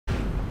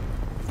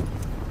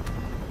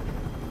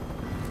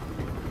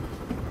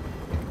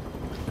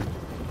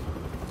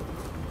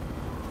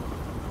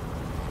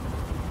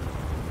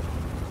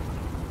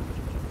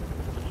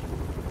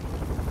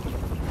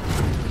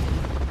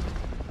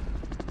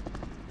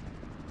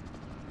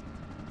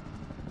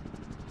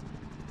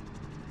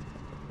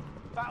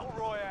Battle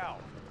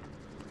Royale.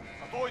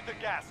 Avoid the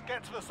gas.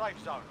 Get to the safe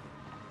zone.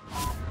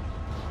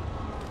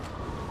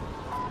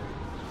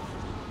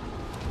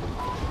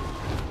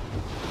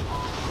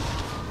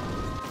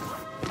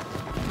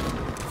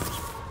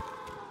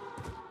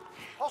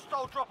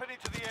 Hostile dropping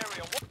into the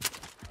area.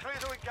 Clear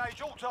to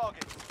engage all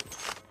targets.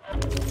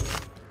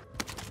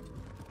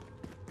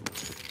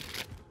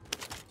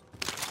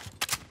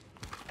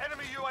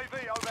 Enemy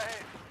UAV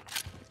overhead.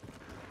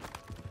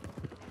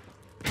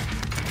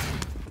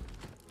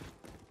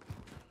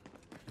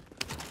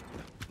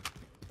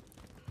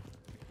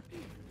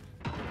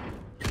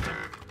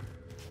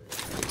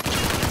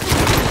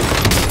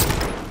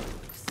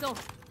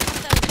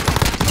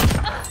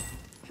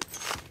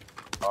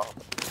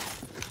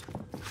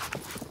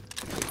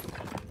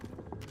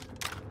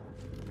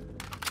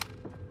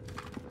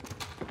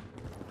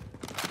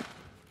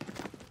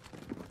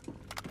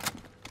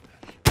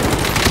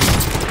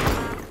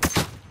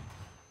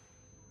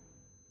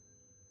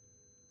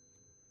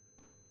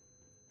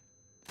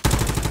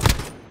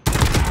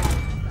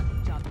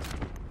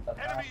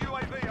 Enemy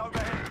UAV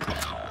overhead.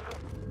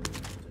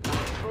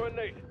 Through a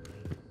nade.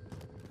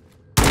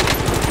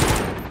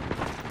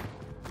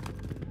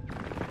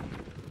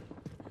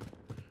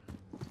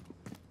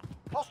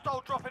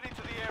 Hostile dropping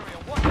into the area.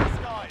 Watch the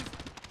skies.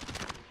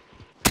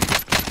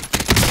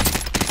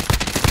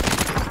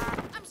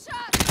 I'm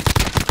shot.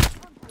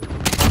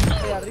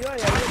 Arriba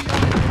y arriba.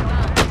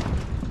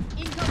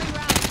 Incoming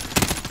round.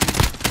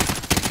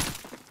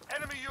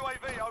 Enemy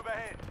UAV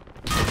overhead.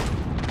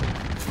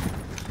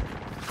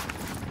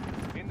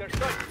 In their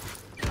sight.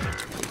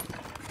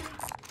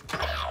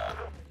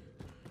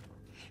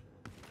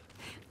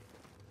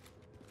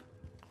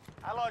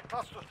 Allied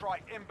cluster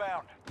strike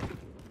inbound.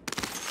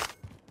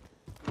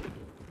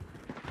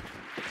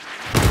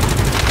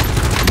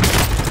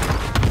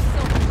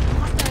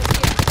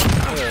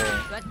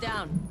 Got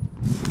down.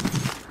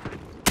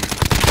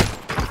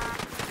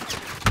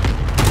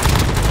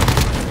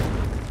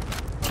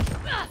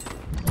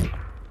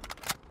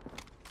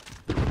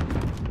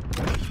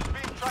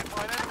 Being tracked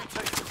by an enemy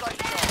team. Stay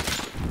sharp.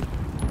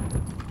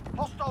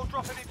 Hostile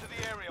dropping into the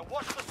area.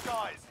 Watch the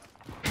skies.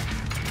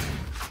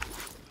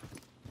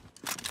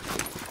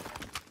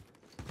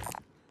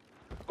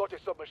 Got a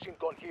submachine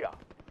gun here.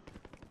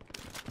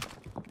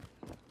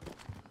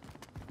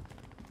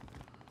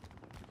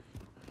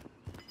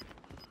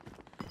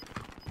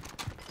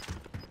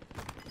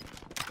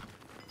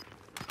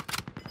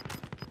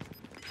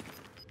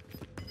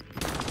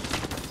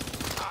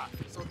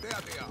 So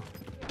there they are.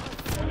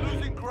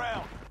 Losing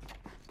ground.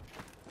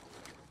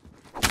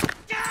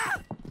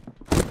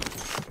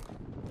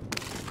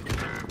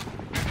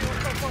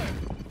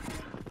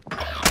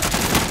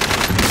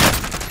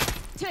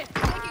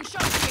 Taking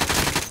shots here.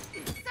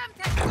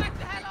 Sometimes wipe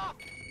the hell off.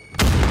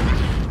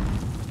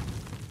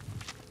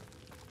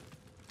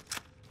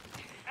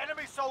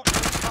 Enemy soldiers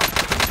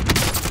incoming.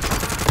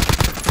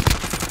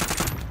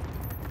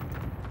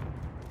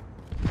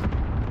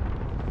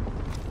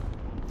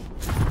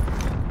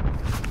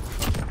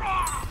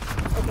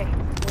 Okay,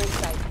 we're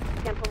inside.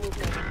 Tempo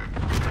movement.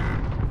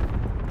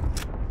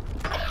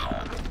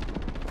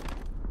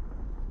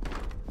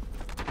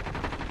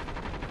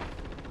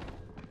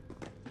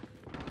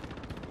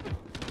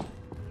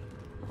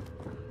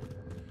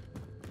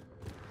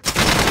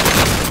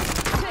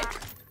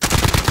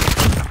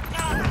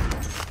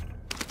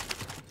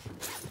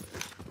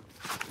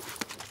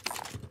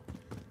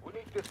 We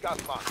need this gas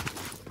mask.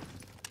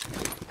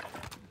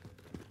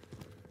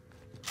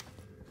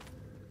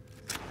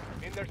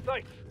 In their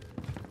sights.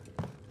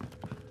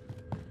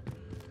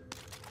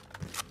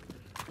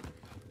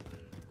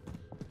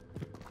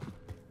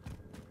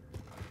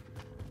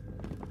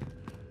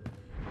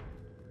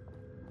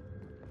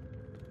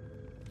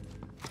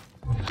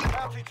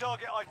 Bounty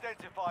target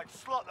identified.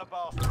 Slot the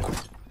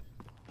bastard.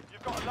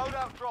 You've got a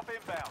loadout drop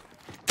inbound.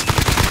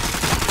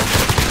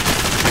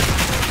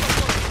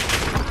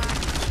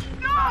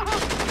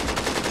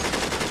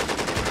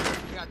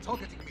 They are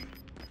targeting me.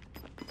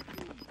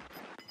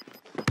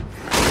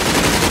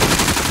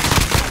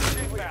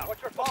 Inbound.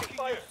 Watch your fucking Marking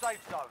fire. you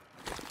safe zone.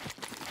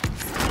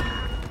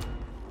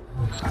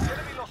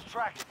 Enemy lost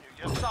track of you.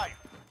 You're safe.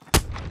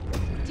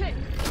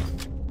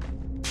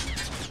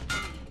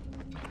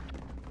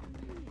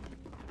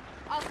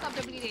 I'll stop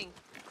the bleeding.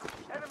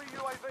 Enemy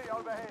UAV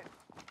overhead.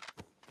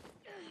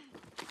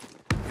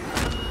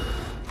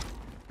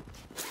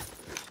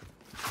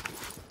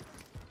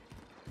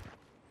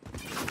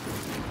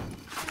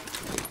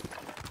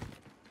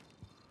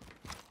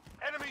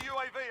 Enemy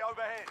UAV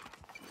overhead.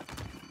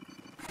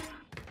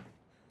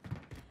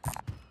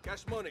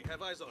 Cash money,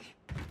 have eyes on.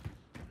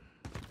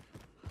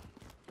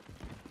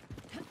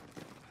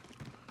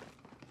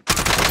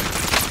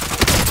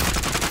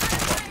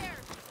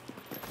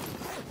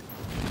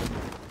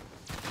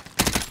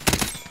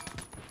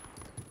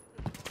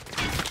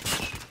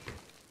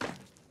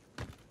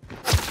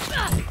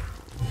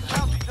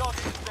 Bounty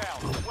target is down.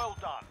 Well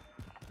done.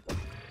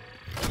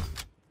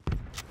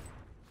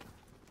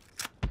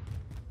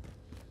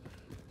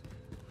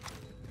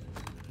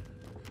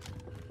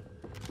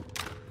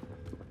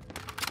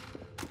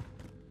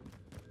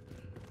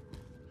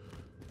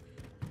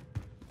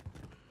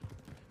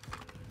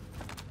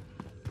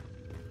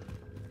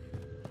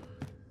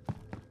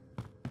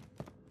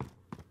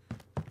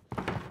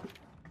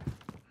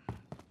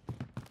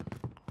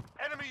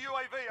 Enemy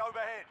UAV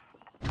overhead.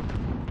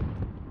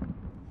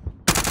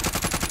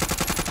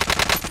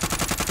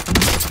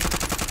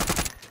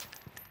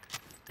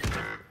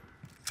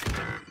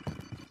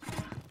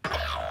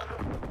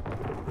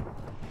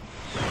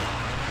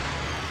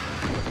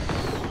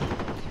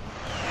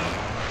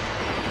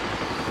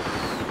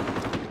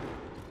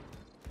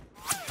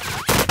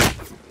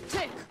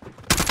 Tick.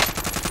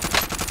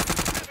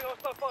 Giving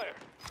hostile fire.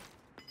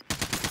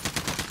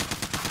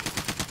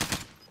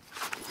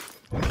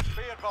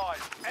 Be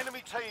advised,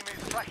 enemy team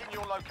is tracking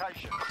your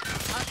location.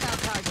 Hostile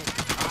target.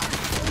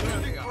 There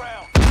they are.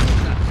 Ground.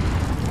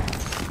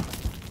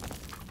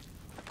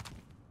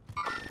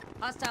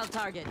 Hostile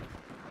target.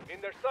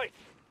 In their sights.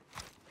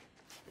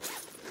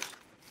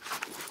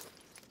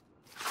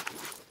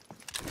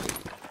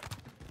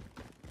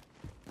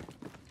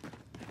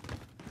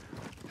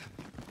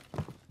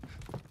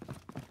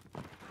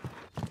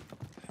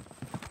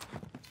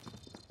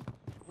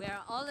 We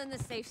are all in the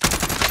safe zone.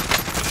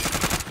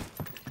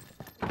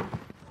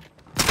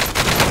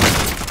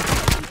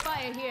 On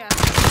fire here.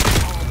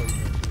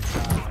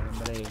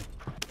 Hombre.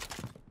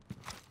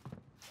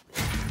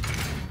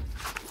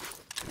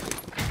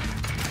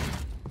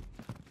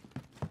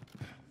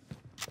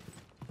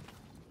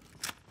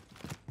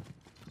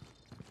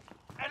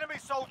 Enemy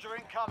soldier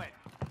incoming.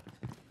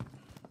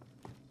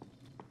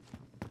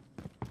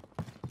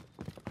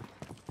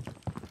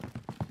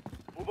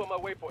 Move on my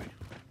waypoint.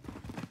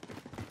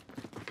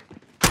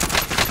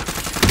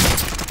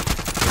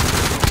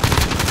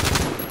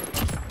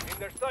 In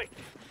their sights.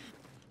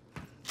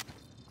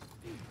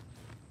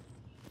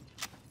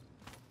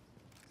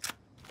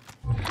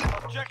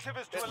 Objective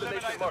is to Destination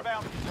eliminate the marked.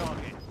 bounty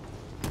target.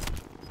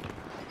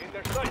 In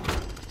their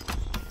sights.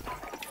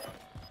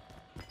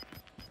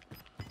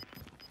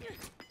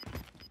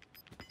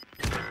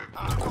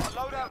 Got a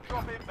loadout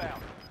drop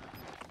inbound.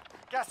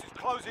 Gas is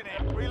closing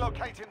in.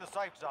 Relocating the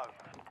safe zone.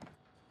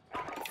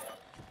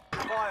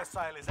 Fire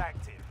sale is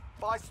active.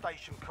 Buy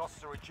station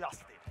costs are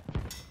adjusted.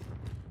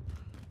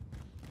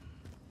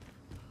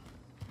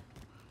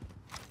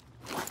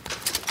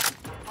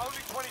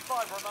 Only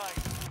 25 remain.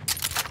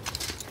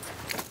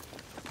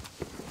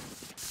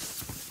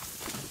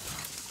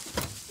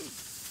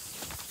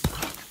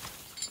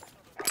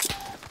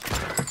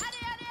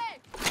 Allez,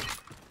 allez!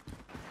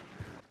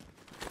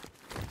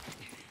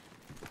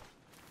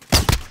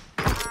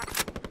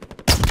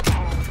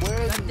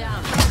 Gun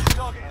down.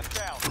 Target is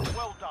down.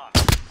 Well done.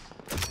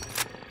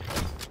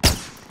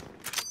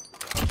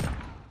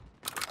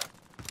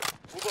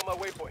 Move on my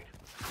waypoint.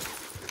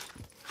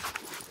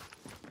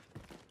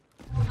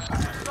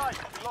 Safe.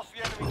 We lost the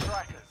enemy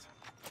trackers.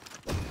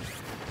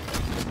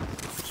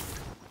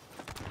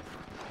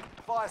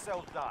 Fire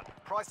sale's done.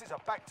 Prices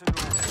are back to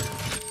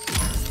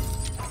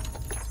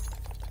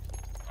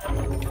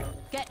normal.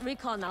 Get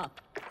recon up.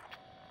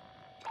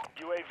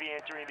 UAV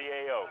entering the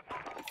AO.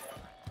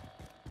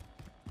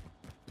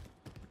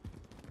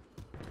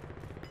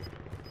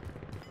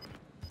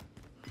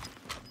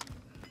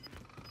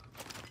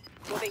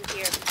 Moving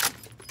here.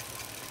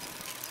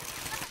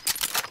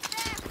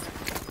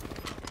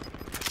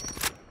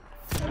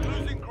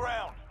 Losing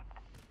ground.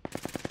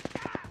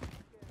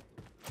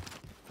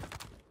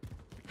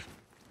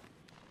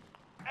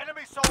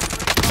 Enemy soldier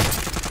incoming.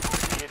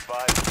 Be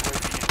advised,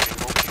 UAV is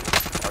bingo fuel.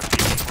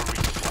 RTB for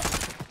resupply.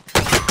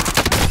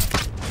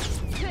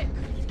 Tick.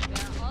 We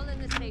are all in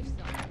the safe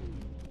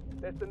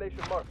zone.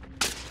 Destination marked.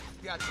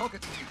 They are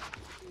targeting you.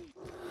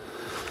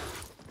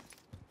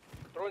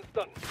 Throwing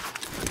stun.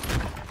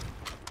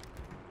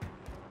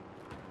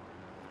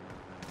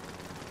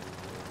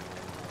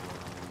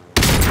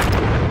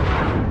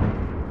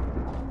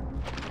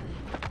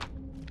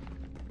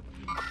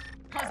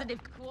 Positive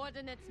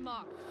coordinates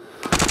marked.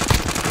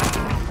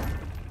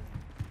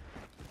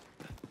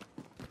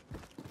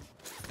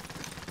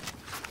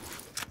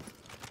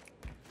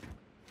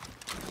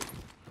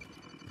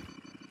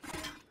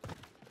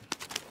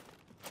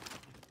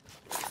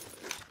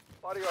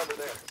 Body armor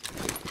there.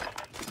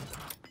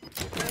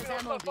 There's Giving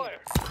ammo hostile here.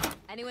 fire.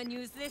 Anyone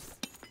use this?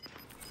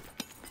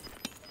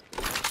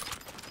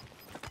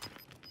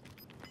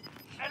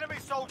 Enemy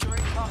soldier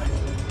incoming.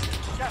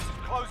 Gas is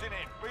closing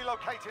in.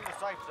 Relocating the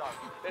safe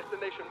zone.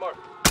 Destination marked.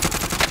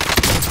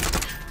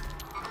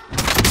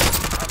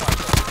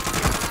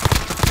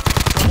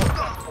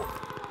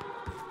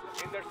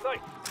 In their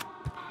sights.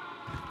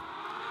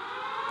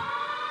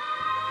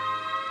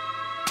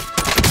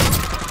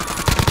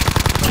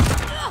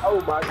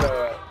 Oh my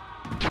god.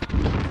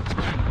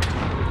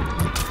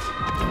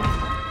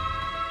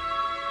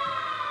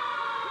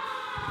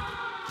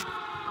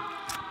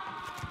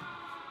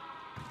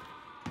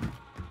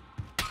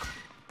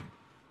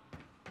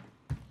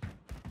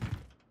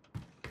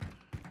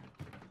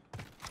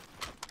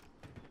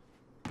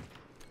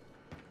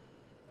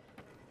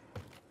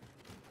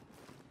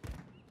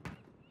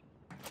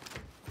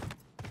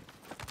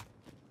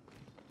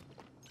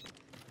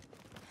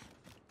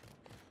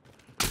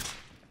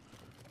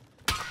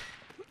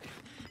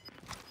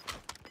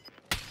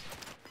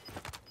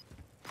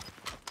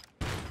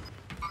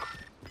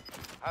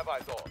 Have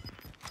eyes on.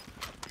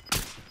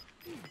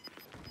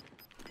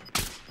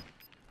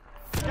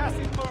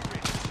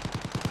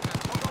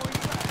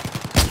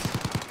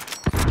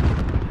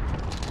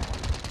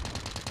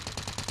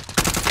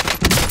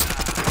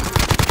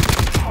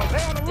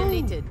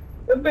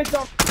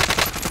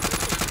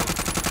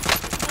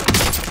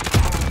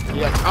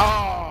 Yes.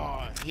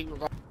 Oh, he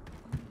was.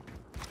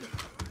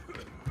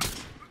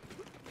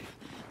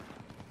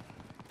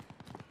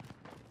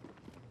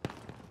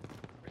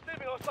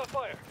 Receiving hostile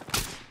fire.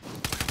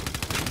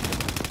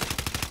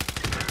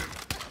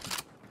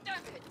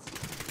 Damn it!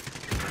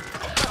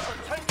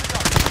 Take the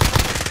gun.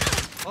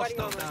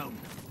 Hostile down.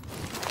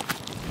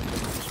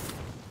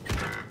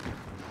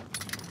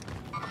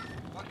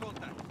 Got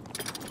contact.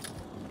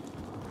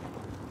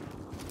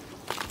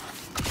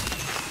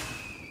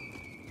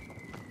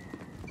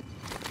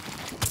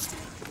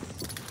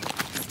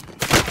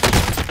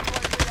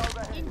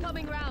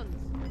 Incoming rounds.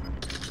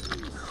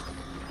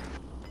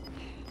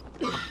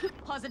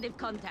 Positive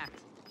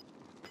contact.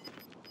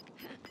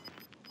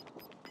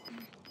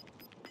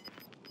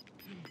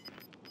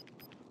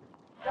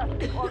 Gas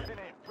is closing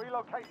in.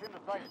 Relocating the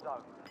safe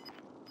zone.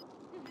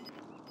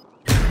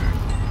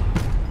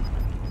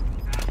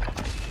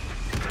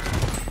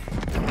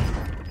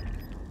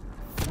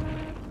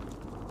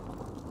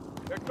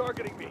 They're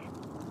targeting me.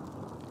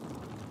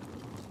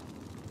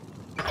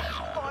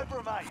 5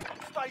 remain.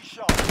 Stay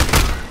sharp.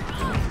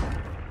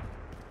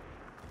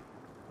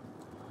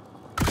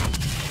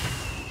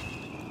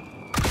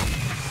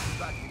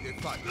 Back in the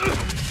fight.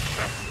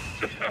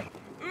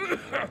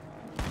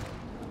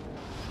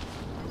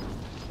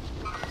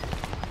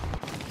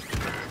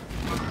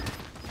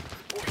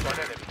 Moving on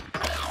enemy.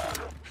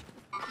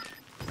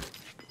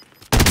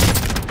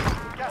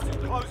 Gas is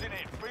closing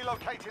in.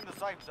 Relocating the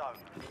safe zone.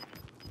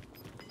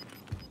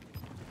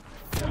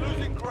 You're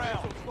losing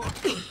ground.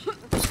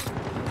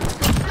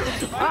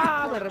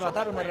 Ah, me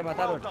remataron, me Well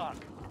remataron.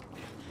 done.